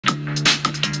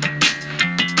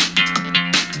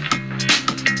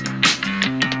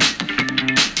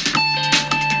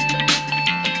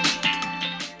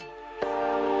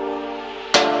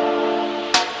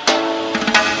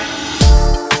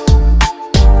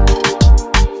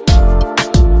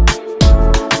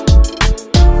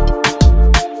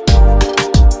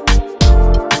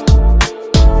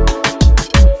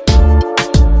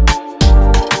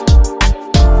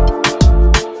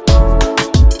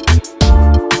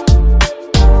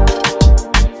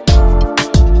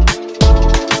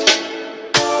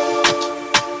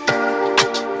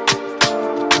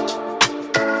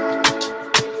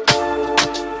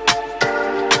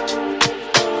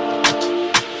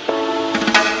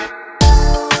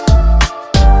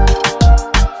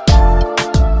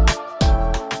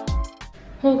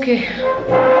Okay,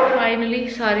 finally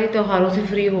सारे त्योहारों से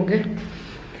फ्री हो गए।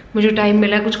 मुझे टाइम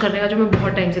मिला है कुछ करने का जो मैं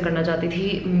बहुत टाइम से करना चाहती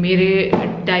थी। मेरे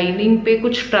डाइनिंग पे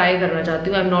कुछ ट्राई करना चाहती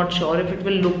हूँ। I am not sure if it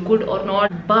will look good और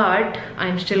not, but I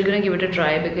am still gonna give it a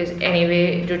try because anyway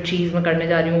जो चीज़ मैं करने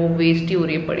जा रही हूँ वो वेस्ट ही हो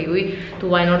रही है पड़ी हुई, तो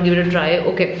why not give it a try.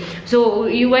 Okay, so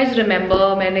you guys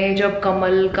remember मैंने जब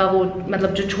कमल का वो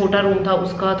मतलब जो छोटा रूम था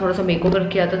उसका थोड़ा सा मेकओवर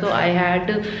किया था, तो आई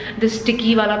हैड दिस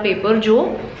स्टिकी वाला पेपर जो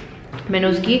मैंने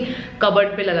उसकी कबर्ड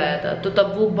पे लगाया था, तो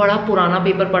तब वो बड़ा पुराना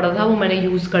पेपर पड़ा था, वो मैंने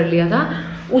यूज़ कर लिया था।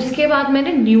 उसके बाद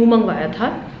मैंने न्यू मंगवाया था,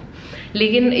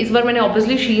 लेकिन इस बार मैंने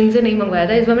ऑब्वियसली शीन से नहीं मंगवाया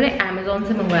था, इस बार मैंने अमेजोन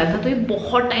से मंगवाया था। तो ये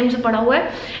बहुत टाइम से पड़ा हुआ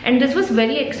है and this was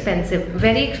very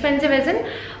expensive as in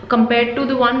compare to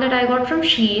the one that I got from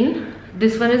sheen.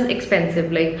 This one is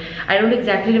expensive, like I don't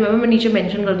exactly remember, मैं नीचे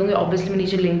मेंशन कर दूंगी, ऑब्वियसली मैं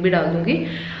नीचे लिंक भी डाल दूंगी।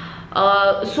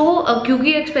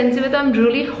 क्योंकि एक्सपेंसिव है तो आई एम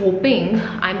रियली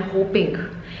होपिंग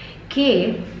कि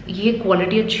ये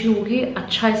क्वालिटी अच्छी होगी,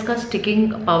 अच्छा इसका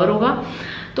स्टिकिंग पावर होगा,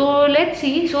 तो लेट्स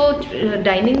सी। सो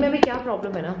डाइनिंग में भी क्या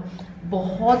प्रॉब्लम है ना,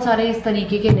 बहुत सारे इस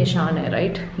तरीके के निशान है,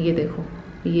 राइट? ये देखो,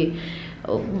 ये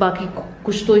बाकी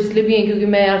कुछ तो इसलिए भी है क्योंकि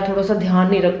मैं यार थोड़ा सा ध्यान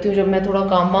नहीं रखती हूँ जब मैं थोड़ा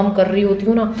काम वाम कर रही होती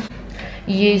हूँ ना।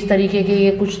 ये इस तरीके के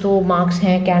ये कुछ तो मार्क्स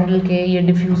हैं कैंडल के, ये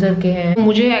डिफ्यूज़र के हैं।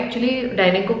 मुझे एक्चुअली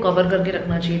डाइनिंग को कवर करके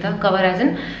रखना चाहिए था, कवर एज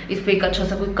इन इस पर एक अच्छा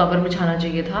सा कोई कवर बिछाना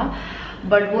चाहिए था,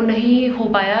 बट वो नहीं हो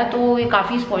पाया, तो ये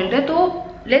काफ़ी स्पॉइल्ड है। तो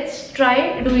लेट्स ट्राई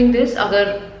डूइंग दिस,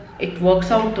 अगर इट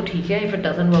वर्क्स आउट तो ठीक है, if it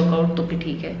doesn't work out तो भी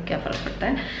ठीक है, क्या फ़र्क पड़ता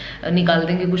है, निकाल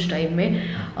देंगे कुछ टाइम में,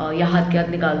 या हाथ के हाथ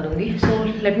निकाल दूंगी। So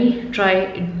let me try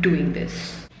doing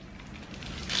this.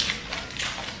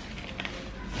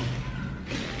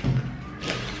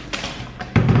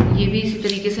 ये भी इसी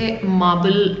तरीके से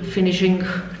मार्बल फिनिशिंग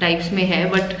टाइप्स में है,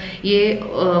 बट ये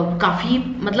काफ़ी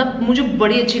मतलब मुझे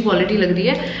बड़ी अच्छी क्वालिटी लग रही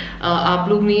है। आप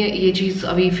लोग नहीं ये चीज़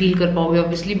अभी फील कर पाओगे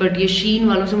ऑब्वियसली, बट ये शीन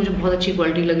वालों से मुझे बहुत अच्छी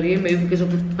क्वालिटी लग रही है, may be because of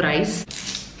the price.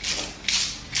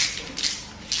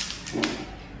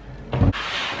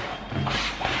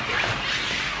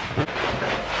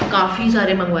 काफ़ी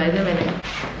सारे मंगवाए थे मैंने।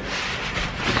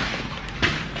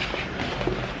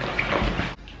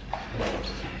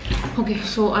 Okay,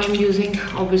 so I'm using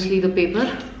obviously the paper,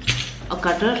 a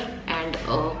cutter and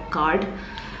a card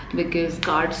because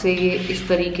card से ये इस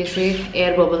तरीके से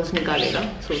air bubbles निकालेगा.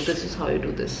 So this is how you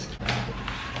do this.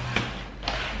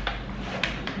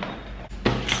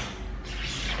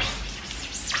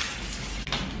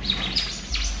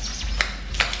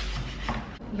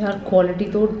 यार क्वालिटी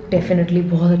तो डेफिनेटली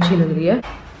बहुत अच्छी लग रही है।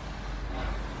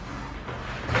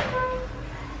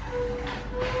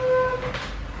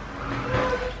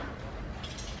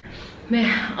 मैं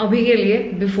अभी के लिए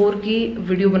बिफोर की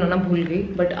वीडियो बनाना भूल गई,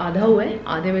 बट आधा हुआ है,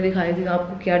 आधे में दिखाई थी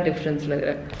आपको क्या डिफरेंस लग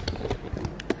रहा है।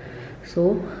 So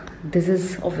this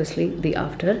is obviously the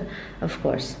after, of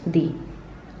course the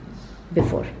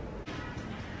before.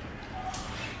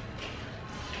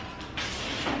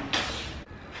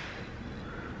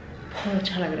 बहुत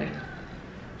अच्छा लग रहा है,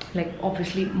 like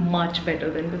obviously much better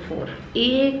than before.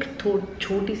 एक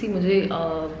छोटी सी मुझे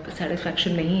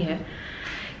सेटिस्फैक्शन नहीं है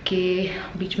कि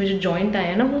बीच में जो जॉइंट आया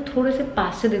है ना, वो थोड़े से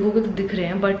पास से देखोगे तो दिख रहे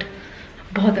हैं, बट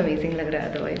बहुत अमेजिंग लग रहा है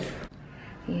अदरवाइज।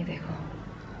 ये देखो,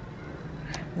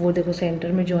 वो देखो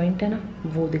सेंटर में जॉइंट है ना,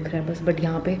 वो दिख रहा है बस, बट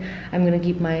यहाँ पे I am gonna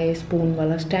keep my spoon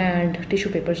वाला stand,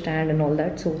 tissue paper stand and all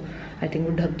that, so I think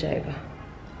वो ढक जाएगा।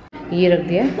 ये रख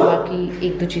दिया है, बाकी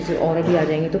एक दो चीज़ें और अभी आ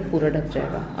जाएंगी तो पूरा ढक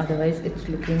जाएगा, otherwise it's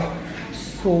looking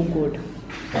so good.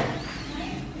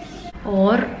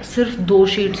 और सिर्फ 2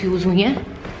 शीट्स यूज़ हुई हैं,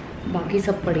 बाकी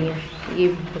सब पड़ी हैं। ये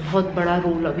बहुत बड़ा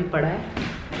रोल अभी पड़ा है,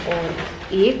 और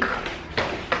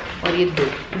और ये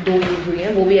दो यूज़ हुई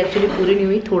हैं, वो भी एक्चुअली पूरी नहीं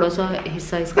हुई, थोड़ा सा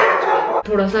हिस्सा इसका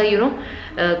थोड़ा सा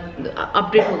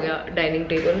अपडेट हो गया डाइनिंग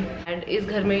टेबल। एंड इस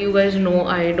घर में you guys no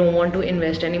I don't want to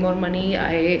invest any more money,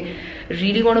 I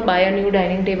really want to bye a new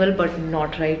dining table but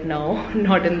not right now,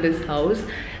 not in this house.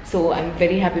 So I am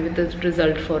very happy with the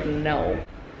result for now.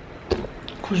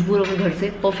 खुशबू रखो घर से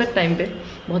perfect time पे,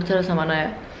 बहुत सारा सामान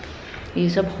आया। ये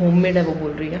सब होममेड है वो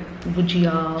बोल रही है,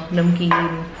 भुजिया,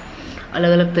 नमकीन,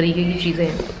 अलग अलग तरीके की चीज़ें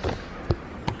हैं।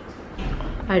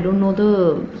 I don't know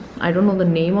the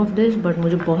name of this, but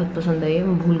मुझे बहुत पसंद है ये,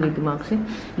 मैं भूल गई दिमाग से।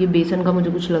 ये बेसन का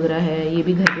मुझे कुछ लग रहा है, ये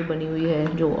भी घर पे बनी हुई है,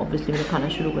 जो ऑब्वियसली मैंने खाना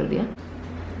शुरू कर दिया।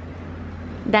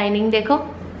 डाइनिंग देखो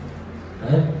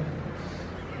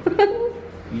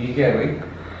ये क्या है भाई?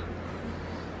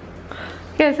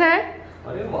 कैसा है?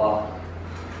 अरे वाह,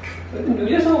 न्यू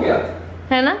जैसा हो गया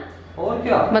है ना? और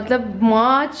क्या, मतलब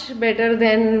much better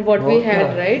than what we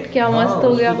had, right? क्या मस्त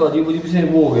हो गया। तो अजीब से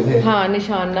वो हो गए थे। हाँ,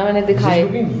 निशान ना मैंने दिखाए।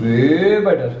 Way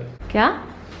better. क्या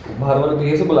बाहर वाले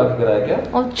भैया से बुला के कराया क्या?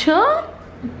 अच्छा,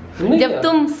 जब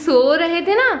तुम सो रहे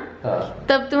थे ना हाँ।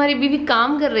 तब तुम्हारी बीवी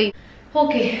काम कर रही।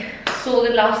 Okay, so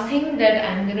the last thing that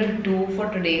I am gonna do for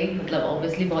today, मतलब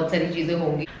ऑब्वियसली बहुत सारी चीजें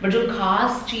होंगी बट जो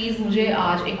खास चीज मुझे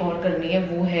आज एक और करनी है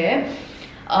वो है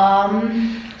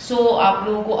सो आप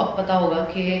लोगों को अब पता होगा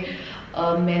कि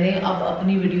मैंने अब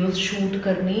अपनी वीडियोस शूट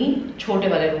करनी छोटे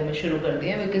वाले रूम में शुरू कर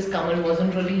दिया because Kamal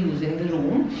wasn't really using the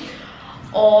room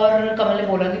और कमल ने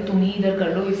बोला कि तुम ही इधर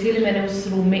कर लो, इसीलिए मैंने उस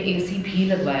रूम में एसी भी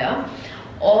लगवाया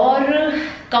और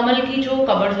कमल की जो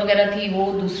कबर्ड्स वगैरह थी वो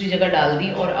दूसरी जगह डाल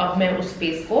दी और अब मैं उस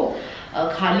स्पेस को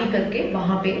खाली करके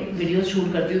वहाँ पे वीडियोस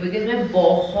शूट करती हूँ बिकॉज मैं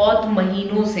बहुत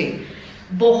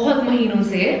महीनों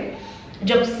से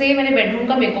जब से मैंने बेडरूम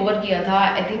का मेकओवर किया था,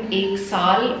 आई थिंक 1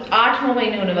 साल 8-9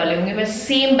 महीने होने वाले होंगे, मैं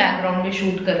सेम बैकग्राउंड में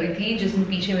शूट कर रही थी जिसमें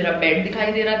पीछे मेरा बेड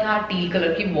दिखाई दे रहा था, टील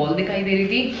कलर की वॉल दिखाई दे रही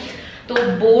थी, तो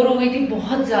बोर हो गई थी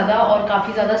बहुत ज़्यादा और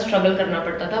काफ़ी ज़्यादा स्ट्रगल करना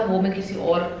पड़ता था। वो मैं किसी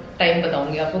और टाइम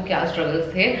बताऊंगी आपको क्या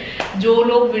स्ट्रगल्स थे, जो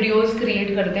लोग वीडियोस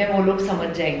क्रिएट करते हैं वो लोग समझ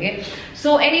जाएंगे।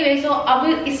 सो एनीवे, सो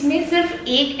अब इसमें सिर्फ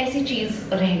एक ऐसी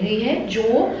चीज़ रह गई है जो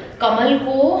कमल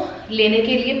को लेने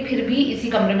के लिए फिर भी इसी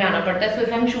कमरे में आना पड़ता है। So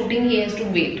if I am shooting he has to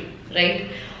wait, right,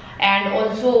 and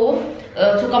also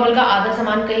so कमल का आधा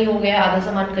सामान कहीं हो गया है, आधा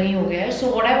सामान कहीं हो गया है। So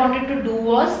what I wanted to do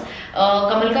was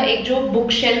कमल का एक जो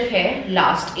बुक शेल्फ है,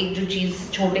 लास्ट एक जो चीज़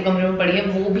छोटे कमरे में पड़ी है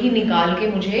वो भी निकाल के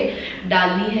मुझे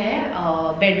डालनी है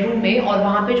बेडरूम में, और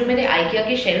वहाँ पे जो मैंने आइकिया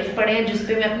के शेल्फ पड़े हैं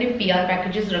जिसपे मैं अपने PR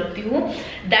पैकेजेस रखती हूँ,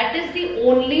 that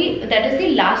is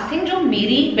the last thing जो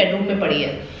मेरी बेडरूम में पड़ी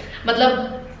है,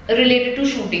 मतलब related to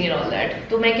shooting and all that.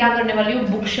 तो मैं क्या करने वाली हूँ,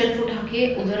 बुक शेल्फ उठा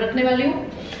के उधर रखने वाली हूँ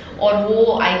और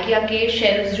वो आइकिया के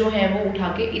शेल्फ्स जो हैं वो उठा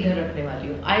के इधर रखने वाली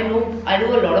हूँ। I know I do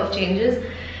a lot of changes,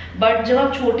 but जब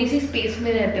आप छोटी सी स्पेस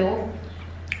में रहते हो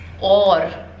और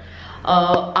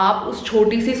आप उस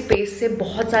छोटी सी स्पेस से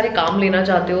बहुत सारे काम लेना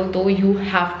चाहते हो तो you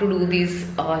have to do these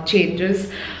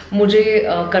changes. मुझे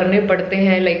करने पड़ते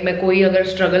हैं, लाइक मैं कोई अगर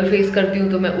स्ट्रगल फेस करती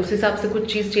हूँ तो मैं उस हिसाब से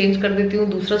कुछ चीज़ चेंज कर देती हूँ,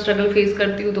 दूसरा स्ट्रगल फेस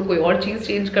करती हूँ तो कोई और चीज़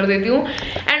चेंज कर देती हूँ,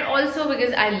 and also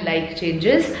because I like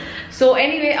changes. So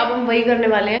anyway, अब हम वही करने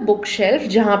वाले हैं, बुक शेल्फ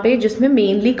जहाँ पे जिसमें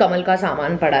मेनली कमल का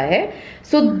सामान पड़ा है।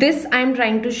 So this I am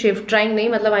trying to shift, trying नहीं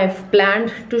मतलब I have planned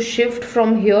to shift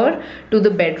from here to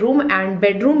the bedroom, and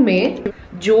bedroom में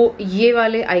जो ये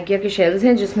वाले आइकिया के शेल्व्स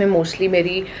हैं जिसमें मोस्टली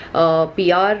मेरी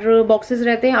PR बॉक्सेस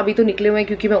रहते हैं, अभी तो निकले हुए हैं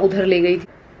क्योंकि मैं उधर ले गई थी।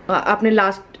 आपने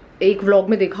लास्ट एक व्लॉग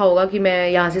में देखा होगा कि मैं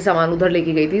यहाँ से सामान उधर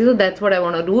लेके गई थी। So that's what I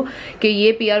want to do कि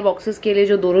ये PR बॉक्सेस के लिए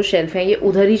जो दोनों शेल्फ हैं ये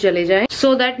उधर ही चले जाएं,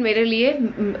 सो दैट मेरे लिए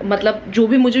मतलब जो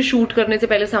भी मुझे शूट करने से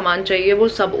पहले सामान चाहिए वो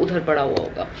सब उधर पड़ा हुआ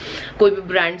होगा। कोई भी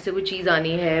ब्रांड से कोई चीज़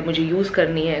आनी है, मुझे यूज़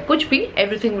करनी है, कुछ भी,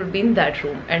 everything will be in that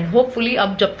room. And hopefully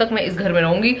अब जब तक मैं इस घर में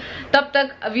रहूँगी तब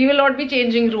तक we will not be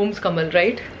changing rooms, Kamal,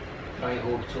 right?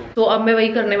 तो अब मैं वही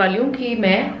करने वाली हूँ कि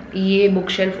मैं ये बुक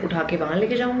शेल्फ उठा के वहाँ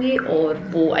लेके जाऊँगी और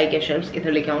वो आइकिया शेल्फ्स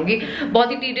इधर लेके आऊँगी।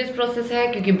 बहुत ही टीडियस प्रोसेस है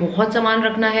क्योंकि बहुत सामान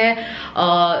रखना है,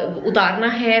 उतारना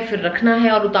है, फिर रखना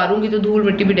है, और उतारूंगी तो धूल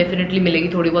मिट्टी भी डेफिनेटली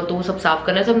मिलेगी थोड़ी बहुत, तो वो सब साफ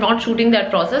करना है। सो I am not shooting that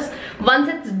process, once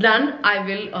it's done I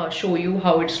will show you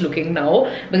how it's looking now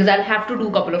because I have to do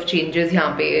couple of changes.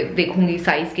 यहाँ पे देखूंगी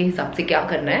साइज के हिसाब से क्या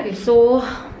करना है। सो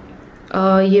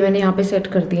ये मैंने यहाँ पे सेट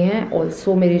कर दिए हैं।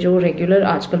 ऑल्सो मेरे जो रेगुलर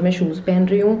आजकल मैं शूज़ पहन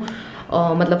रही हूँ,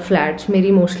 मतलब फ्लैट्स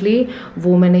मेरी मोस्टली,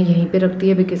 वो मैंने यहीं पे रख दी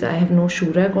है because I have no shoe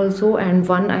rack also, and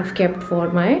one I have kept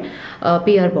for my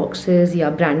PR boxes या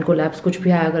ब्रांड कोलैब्स कुछ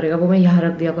भी आया करेगा वो मैं यहाँ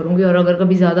रख दिया करूँगी, और अगर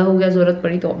कभी ज़्यादा हो गया ज़रूरत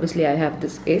पड़ी तो obviously I have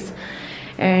this space.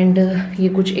 And ये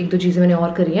कुछ 1-2 चीज़ें मैंने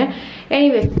और करी हैं।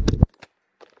 एनीवे,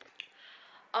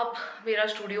 अब मेरा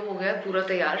स्टूडियो हो गया पूरा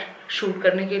तैयार शूट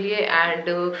करने के लिए, एंड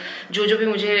जो भी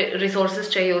मुझे रिसोर्सेज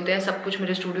चाहिए होते हैं सब कुछ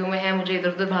मेरे स्टूडियो में है, मुझे इधर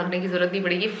उधर भागने की जरूरत नहीं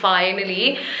पड़ेगी।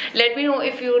 Finally let me know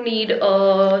if you need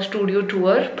studio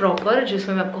tour proper,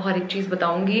 जिसमें मैं आपको हर एक चीज़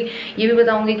बताऊंगी, ये भी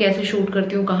बताऊंगी कैसे शूट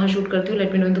करती हूँ, कहाँ शूट करती हूँ।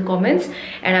 Let me know in the comments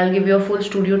and I will give you a full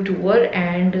studio tour.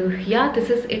 And या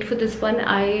this is it for this one.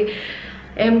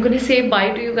 I am going to say bye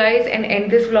to you guys and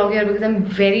end this vlog here because I'm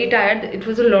very tired. It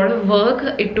was a lot of work.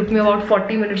 It took me about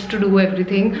 40 minutes to do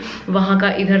everything. वहाँ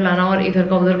का इधर लाना और इधर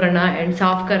का उधर करना and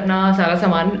साफ करना, सारा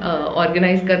सामान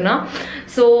ऑर्गेनाइज करना.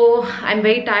 So I'm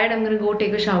very tired. I'm going to go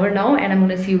take a shower now and I'm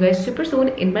going to see you guys super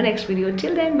soon in my next video.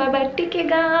 Till then, bye bye. Take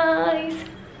care, guys.